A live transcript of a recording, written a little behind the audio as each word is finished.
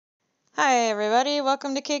Hi everybody,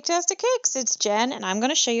 welcome to Caketastic Cakes. It's Jen and I'm going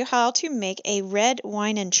to show you how to make a red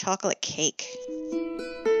wine and chocolate cake.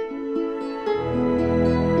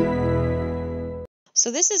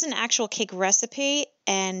 So this is an actual cake recipe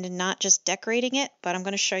and not just decorating it, but I'm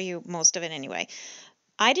going to show you most of it anyway.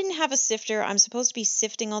 I didn't have a sifter. I'm supposed to be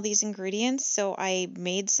sifting all these ingredients, so I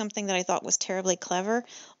made something that I thought was terribly clever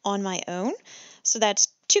on my own. So that's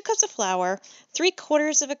 2 cups of flour,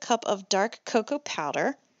 3/4 of a cup of dark cocoa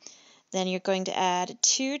powder. Then you're going to add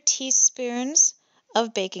 2 teaspoons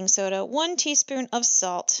of baking soda, 1 teaspoon of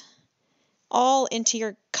salt, all into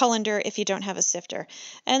your colander if you don't have a sifter.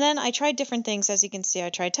 And then I tried different things. As you can see, I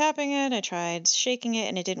tried tapping it, I tried shaking it,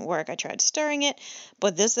 and it didn't work. I tried stirring it,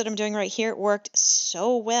 but this that I'm doing right here worked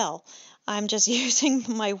so well. I'm just using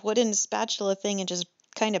my wooden spatula thing and just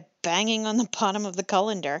kind of banging on the bottom of the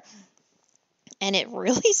colander. And it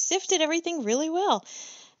really sifted everything really well.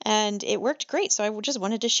 And it worked great, so I just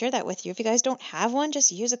wanted to share that with you. If you guys don't have one,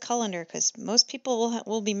 just use a colander, because most people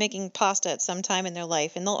will be making pasta at some time in their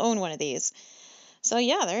life, and they'll own one of these. So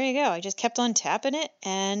yeah, there you go. I just kept on tapping it,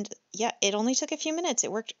 and yeah, it only took a few minutes.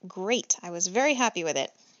 It worked great. I was very happy with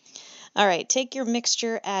it. All right, take your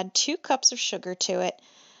mixture, add 2 cups of sugar to it,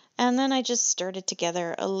 and then I just stirred it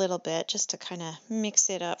together a little bit just to kind of mix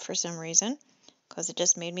it up for some reason, because it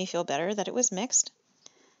just made me feel better that it was mixed.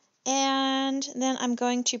 And then I'm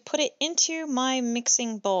going to put it into my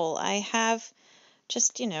mixing bowl. I have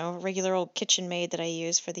just, a regular old KitchenAid that I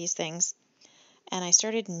use for these things. And I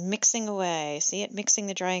started mixing away. See it? Mixing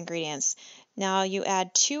the dry ingredients. Now you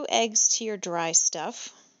add 2 eggs to your dry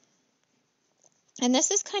stuff. And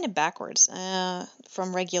this is kind of backwards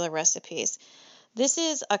from regular recipes. This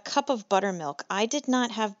is a cup of buttermilk. I did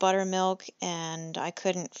not have buttermilk, and I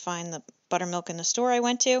couldn't find the buttermilk in the store I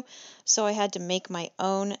went to, so I had to make my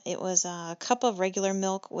own. It was a cup of regular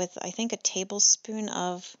milk with, I think, a tablespoon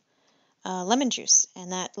of lemon juice,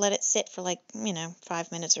 and that let it sit for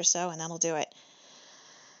 5 minutes or so, and that'll do it.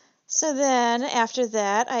 So then, after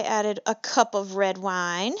that, I added a cup of red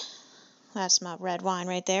wine. That's my red wine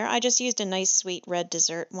right there. I just used a nice sweet red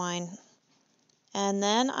dessert wine. And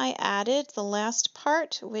then I added the last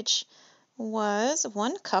part, which was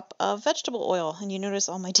 1 cup of vegetable oil. And you notice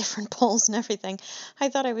all my different bowls and everything. I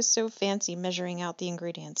thought I was so fancy measuring out the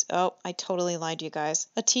ingredients. Oh, I totally lied to you guys.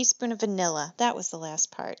 A teaspoon of vanilla. That was the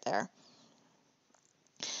last part there.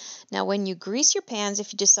 Now, when you grease your pans,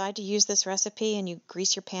 if you decide to use this recipe and you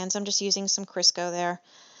grease your pans, I'm just using some Crisco there.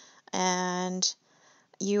 And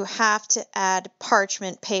you have to add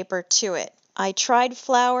parchment paper to it. I tried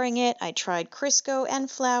flouring it. I tried Crisco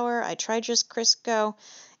and flour. I tried just Crisco.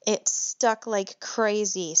 It stuck like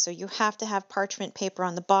crazy, so you have to have parchment paper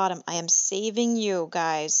on the bottom. I am saving you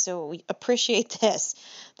guys, so appreciate this.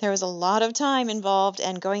 There was a lot of time involved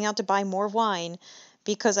and going out to buy more wine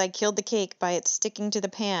because I killed the cake by it sticking to the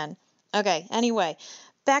pan. Okay, anyway,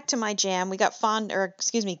 back to my jam. We got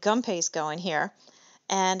gumpaste going here.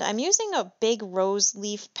 And I'm using a big rose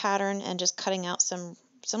leaf pattern and just cutting out some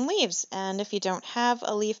leaves. And if you don't have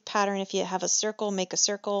a leaf pattern, if you have a circle, make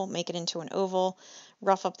it into an oval,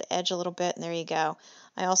 rough up the edge a little bit, and there you go.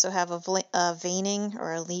 I also have a veining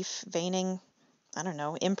or a leaf veining,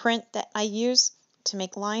 imprint that I use to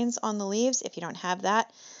make lines on the leaves. If you don't have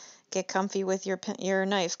that, get comfy with your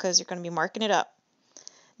knife, because you're going to be marking it up.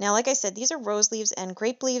 Now, like I said, these are rose leaves, and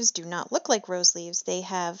grape leaves do not look like rose leaves. They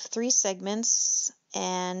have 3 segments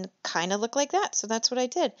and kind of look like that. So that's what I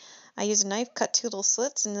did. I used a knife, cut 2 little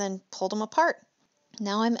slits, and then pulled them apart.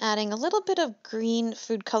 Now I'm adding a little bit of green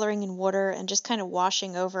food coloring and water and just kind of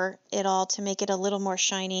washing over it all to make it a little more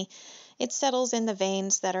shiny. It settles in the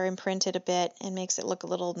veins that are imprinted a bit and makes it look a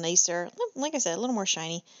little nicer. Like I said, a little more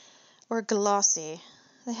shiny or glossy.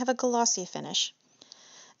 They have a glossy finish.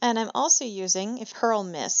 And I'm also using Pearl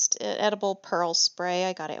Mist, edible pearl spray.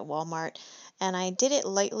 I got it at Walmart. And I did it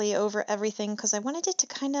lightly over everything because I wanted it to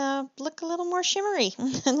kind of look a little more shimmery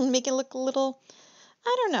and make it look a little,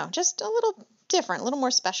 just a little different, a little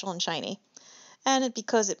more special and shiny. And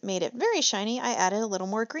because it made it very shiny, I added a little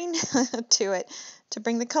more green to it to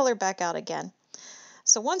bring the color back out again.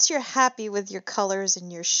 So once you're happy with your colors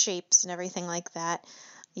and your shapes and everything like that,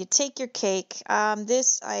 you take your cake.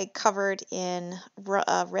 This I covered in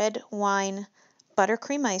red wine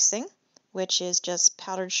buttercream icing, which is just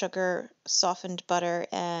powdered sugar, softened butter,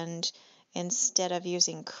 and instead of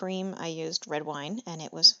using cream, I used red wine, and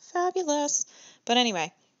it was fabulous. But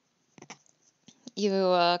anyway, you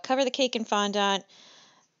cover the cake in fondant,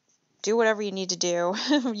 do whatever you need to do,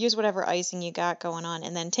 use whatever icing you got going on,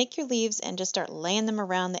 and then take your leaves and just start laying them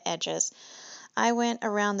around the edges. I went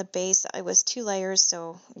around the base. It was 2 layers,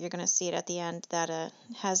 so you're going to see it at the end that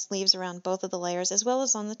has leaves around both of the layers as well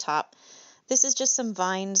as on the top. This is just some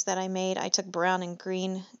vines that I made. I took brown and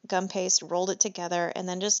green gum paste, rolled it together, and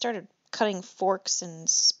then just started cutting forks and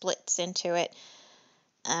splits into it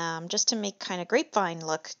just to make kind of grapevine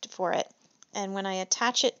look for it. And when I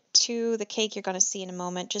attach it to the cake, you're going to see in a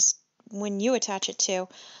moment, just when you attach it to,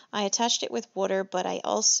 I attached it with water, but I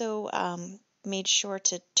also made sure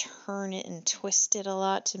to turn it and twist it a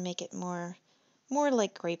lot to make it more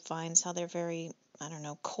like grapevines, how they're very, I don't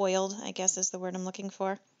know, coiled, I guess is the word I'm looking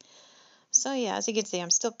for. So yeah, as you can see, I'm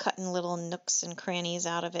still cutting little nooks and crannies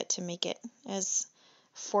out of it to make it as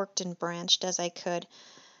forked and branched as I could.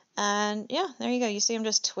 And yeah, there you go. You see I'm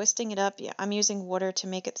just twisting it up. Yeah, I'm using water to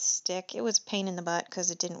make it stick. It was a pain in the butt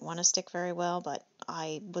because it didn't want to stick very well, but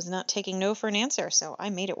I was not taking no for an answer, so I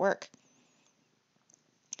made it work.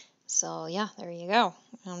 So yeah, there you go.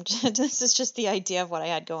 This is just the idea of what I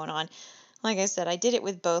had going on. Like I said, I did it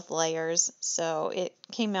with both layers, so it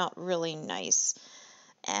came out really nice.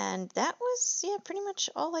 And that was, yeah, pretty much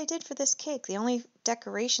all I did for this cake. The only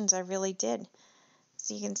decorations I really did.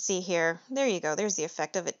 So you can see here, there you go. There's the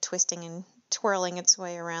effect of it twisting and twirling its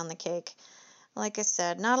way around the cake. Like I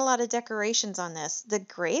said, not a lot of decorations on this. The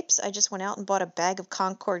grapes, I just went out and bought a bag of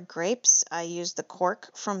Concord grapes. I used the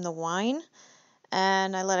cork from the wine,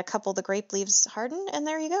 and I let a couple of the grape leaves harden, and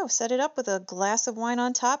there you go. Set it up with a glass of wine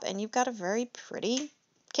on top, and you've got a very pretty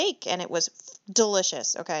cake, and it was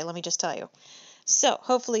delicious. Okay, let me just tell you. So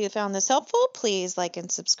hopefully you found this helpful. Please like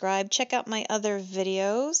and subscribe. Check out my other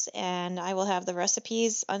videos, and I will have the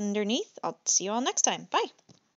recipes underneath. I'll see you all next time. Bye.